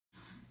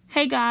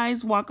Hey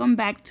guys, welcome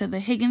back to the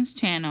Higgins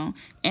channel,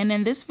 and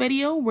in this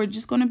video we're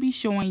just going to be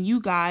showing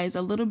you guys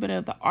a little bit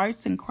of the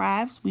arts and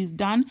crafts we've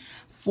done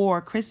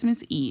for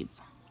Christmas Eve.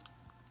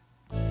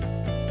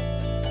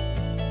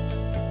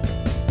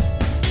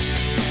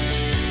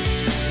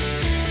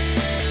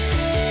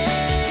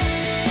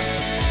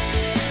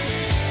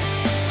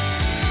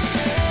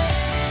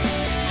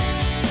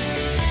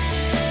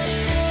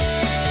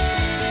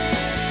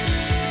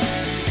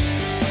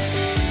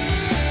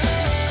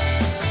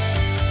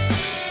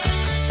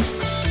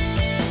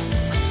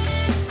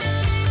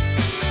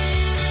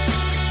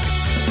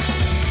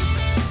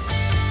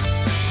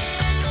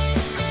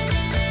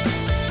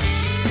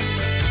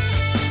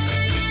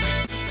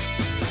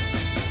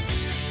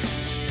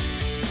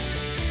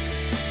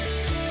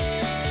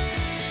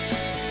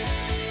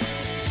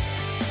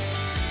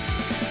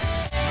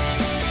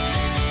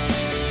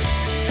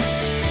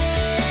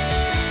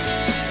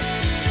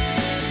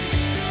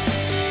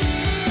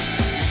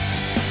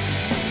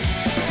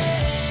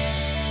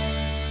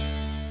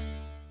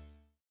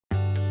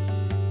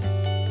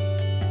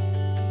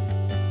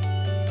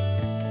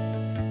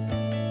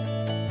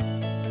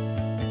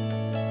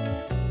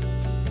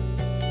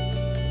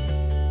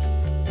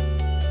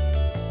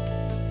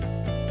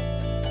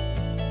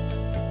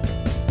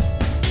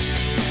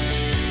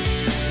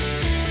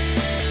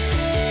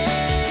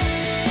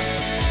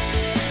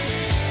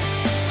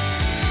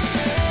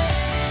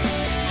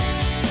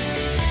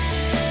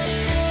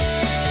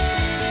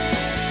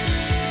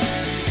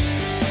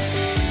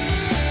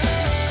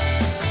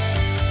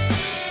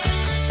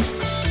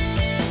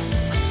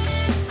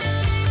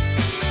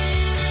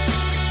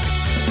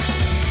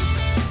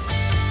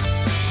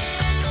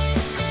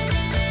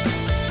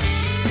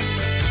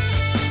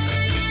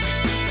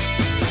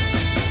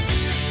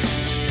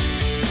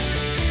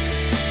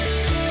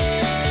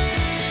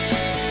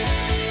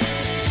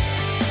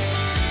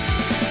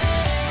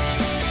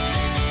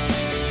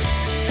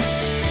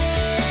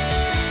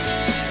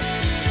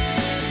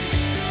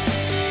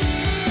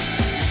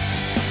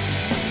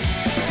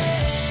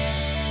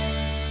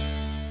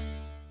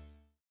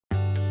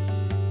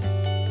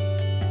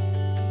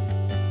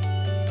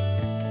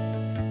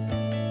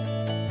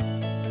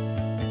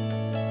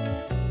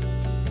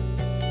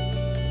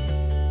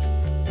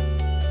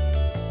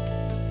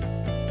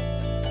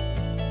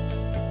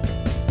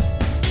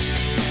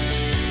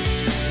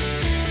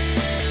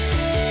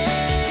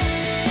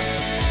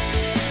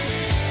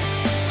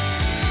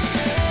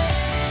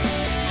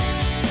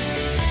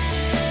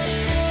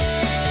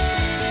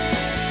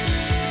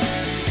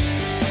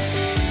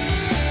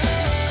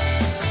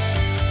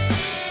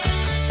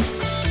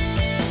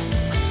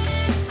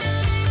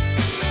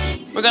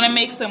 We're gonna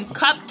make some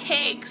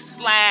cupcakes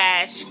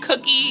slash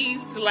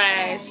cookies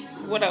slash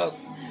what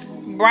else?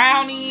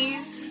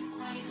 Brownies.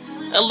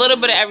 A little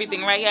bit of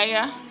everything, right,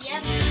 Yaya?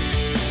 Yep.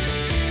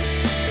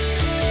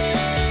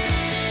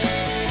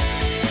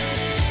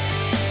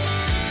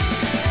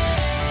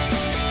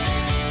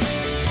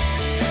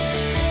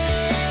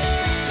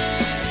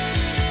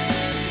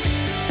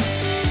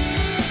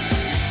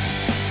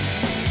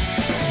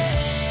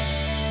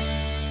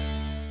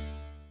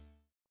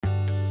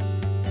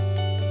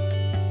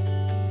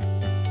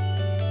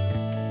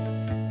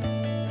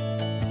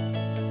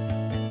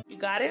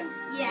 Got it?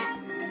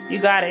 Yeah. You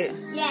got it?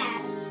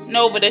 Yeah.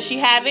 No, but does she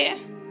have it?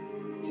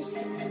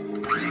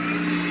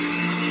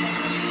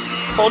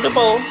 Hold the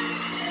bowl.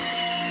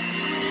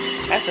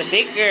 That's a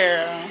big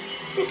girl.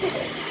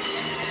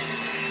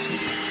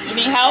 You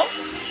need help?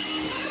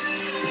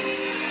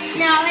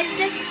 No, it's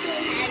just too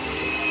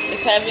heavy.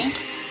 It's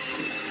heavy?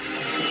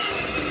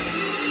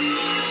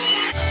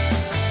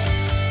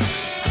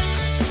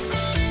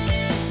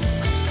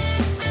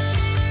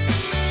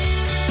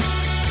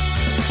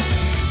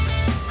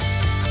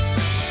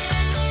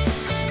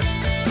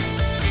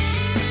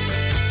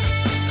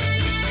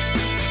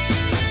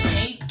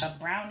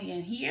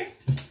 In here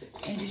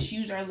and just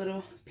use our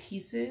little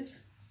pieces.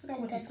 I forgot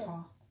what these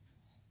called.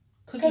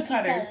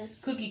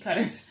 Cookie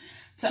cutters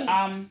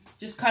to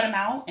just cut them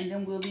out, and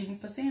then we'll leave them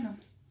for Santa.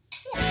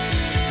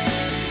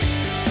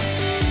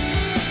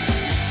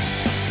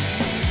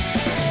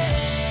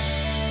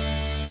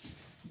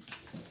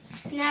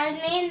 Now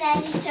me and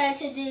Daddy tried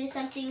to do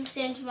something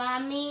since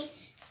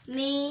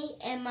me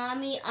and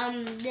Mommy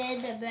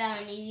did the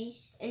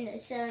brownies in the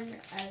sun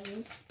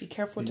oven. Be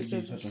careful with the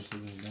scissors.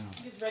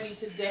 It's ready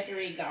to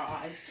decorate,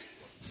 guys.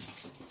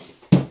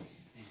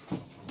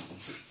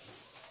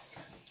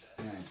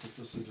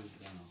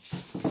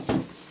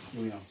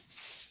 Here we go.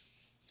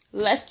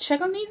 Let's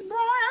check on these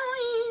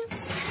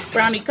brownies.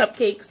 Brownie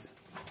cupcakes.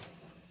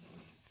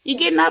 You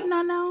getting up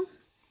now?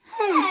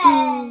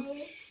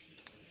 Hey.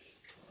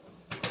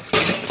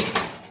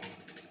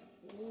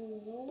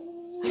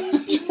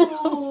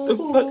 The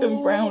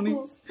fucking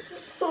brownies.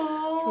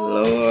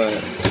 Lord.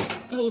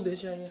 Hold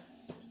this, Yaya.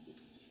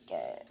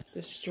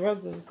 The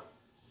struggle.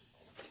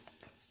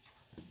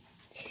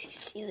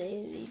 She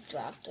literally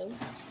dropped them.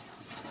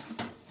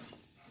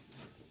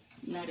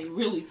 Now they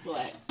really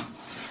flat.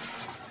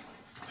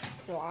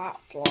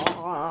 Flop,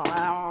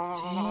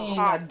 Dang.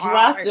 I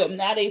dropped them.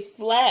 Now they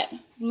flat.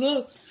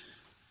 Look.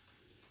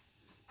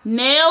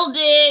 Nailed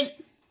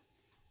it.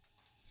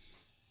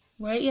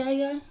 Right,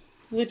 yeah.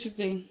 What you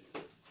think?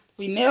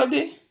 We nailed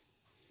it?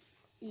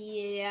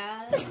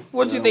 Yeah.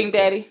 What you think,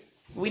 Daddy?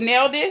 We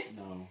nailed it?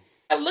 No.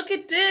 Look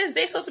at this.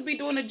 They supposed to be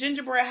doing a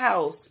gingerbread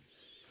house.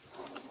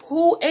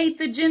 Who ate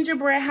the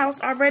gingerbread house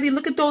already?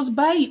 Look at those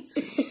bites.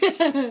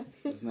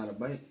 It's not a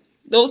bite.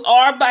 Those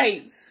are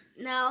bites.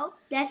 No,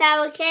 that's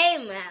how it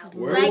came out.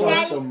 Where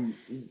are some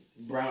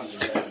brownies?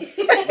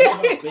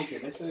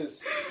 Bacon. This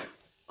is.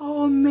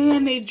 Oh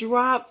man, they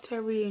dropped,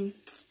 Tyree.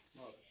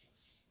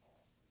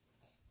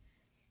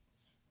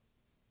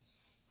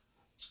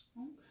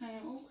 Okay.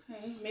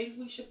 Maybe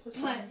we should put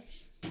some.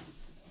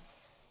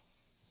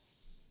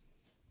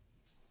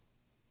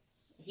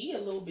 He a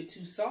little bit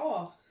too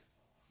soft.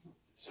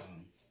 So.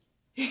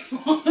 Yeah,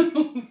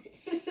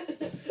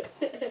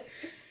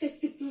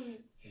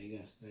 you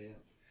gotta stay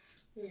up.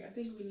 Yeah, I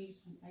think we need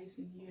some ice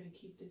in here to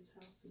keep this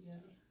house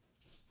together.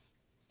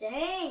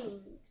 Dang.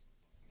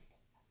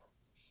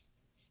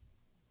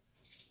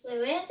 Wait,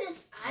 where's this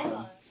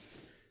eyeball?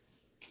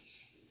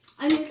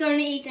 I'm just gonna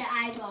eat the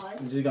eyeballs.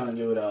 I'm just gonna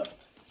give it up.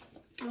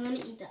 I'm gonna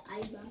eat the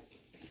eyeball.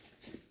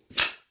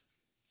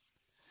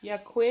 Y'all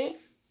quit?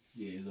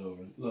 Yeah, it's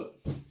over.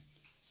 Look.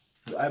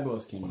 The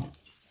eyeballs came out.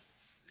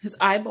 His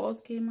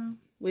eyeballs came out?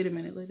 Wait a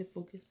minute, let it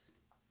focus.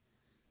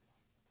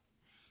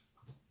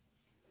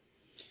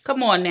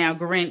 Come on now,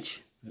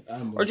 Grinch.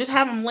 Or just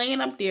have him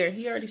laying up there.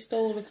 He already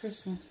stole the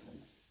Christmas.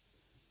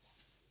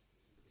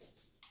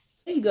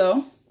 There you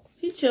go.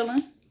 He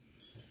chilling.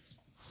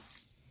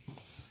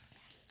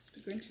 The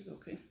Grinch is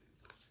okay.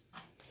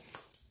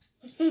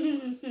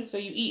 So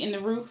you eating the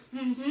roof?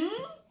 Mm-hmm.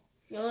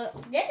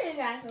 This is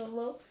not the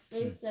roof.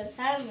 It's the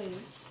chimney.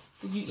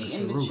 You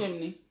eating the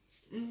chimney?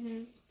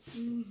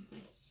 Mm-hmm.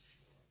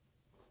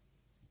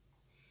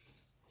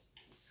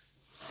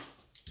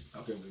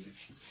 Okay, baby.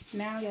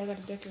 Now y'all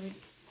gotta decorate.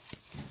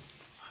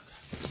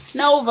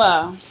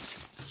 Nova,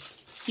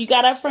 you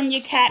got up from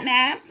your cat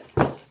nap?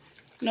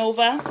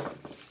 Nova,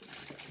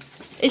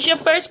 it's your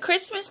first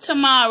Christmas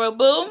tomorrow,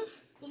 boo.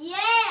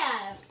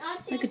 Yeah.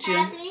 Look at you.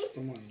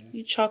 Come on, yeah.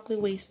 You chocolate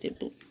wasted,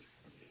 boo.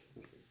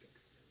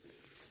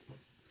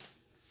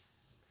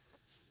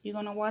 You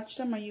gonna watch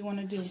them or you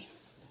wanna do?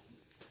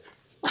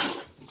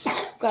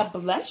 God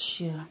bless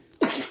you.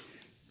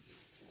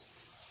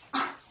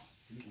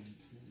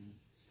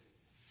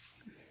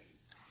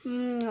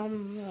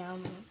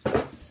 Yum.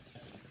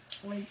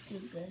 Way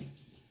too good.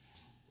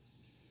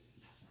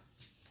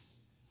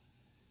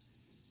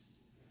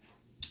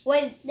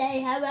 Wait,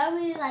 Daddy, how about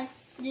we like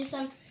do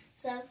some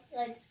stuff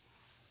like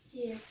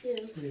here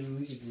too? Yeah,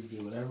 we can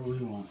do whatever we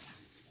want.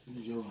 This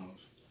is your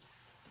house.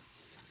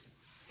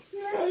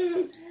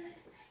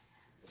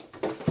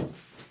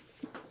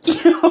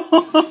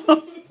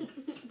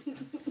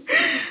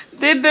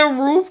 Did the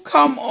roof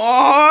come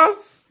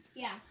off?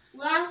 Yeah.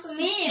 Well, for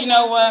me. You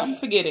know what?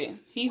 Forget it.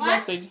 He's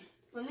gonna stay.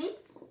 For me?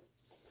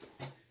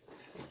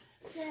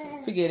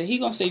 Forget it. He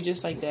gonna stay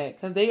just like that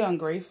because they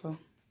ungrateful.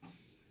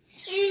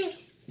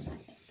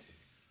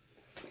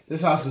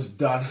 This house is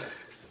done.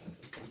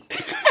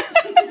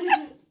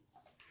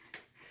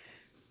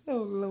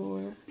 Oh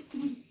Lord.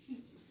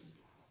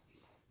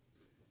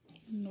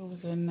 No,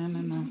 said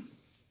no.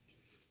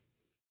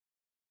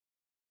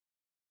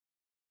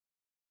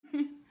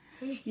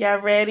 Y'all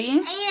ready?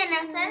 And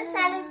I'm so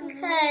excited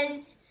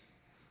because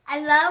I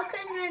love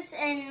Christmas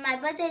and my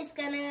birthday is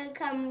gonna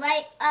come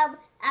right up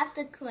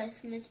after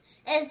Christmas.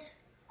 It's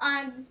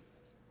on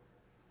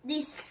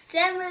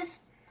December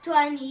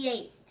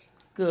 28th.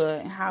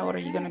 Good. How old are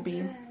you gonna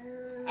be?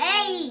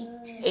 8.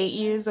 8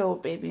 years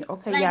old, baby.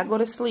 Okay, Like, y'all go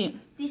to sleep.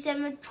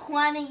 December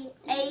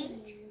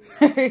 28th.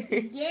 Get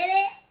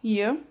it?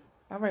 Yeah.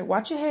 All right.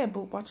 Watch your head,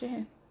 boo. Watch your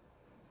head.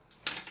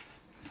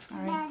 All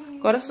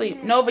right. Go to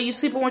sleep. Nova, you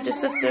sleeping with your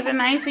sister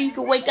tonight so you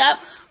can wake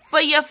up for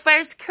your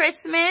first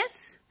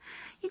Christmas?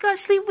 You gonna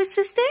sleep with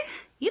sister?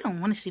 You don't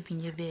want to sleep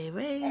in your bed,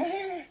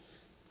 right?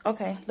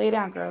 Okay. Lay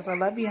down, girls. I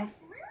love you.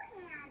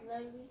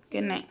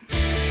 Good night.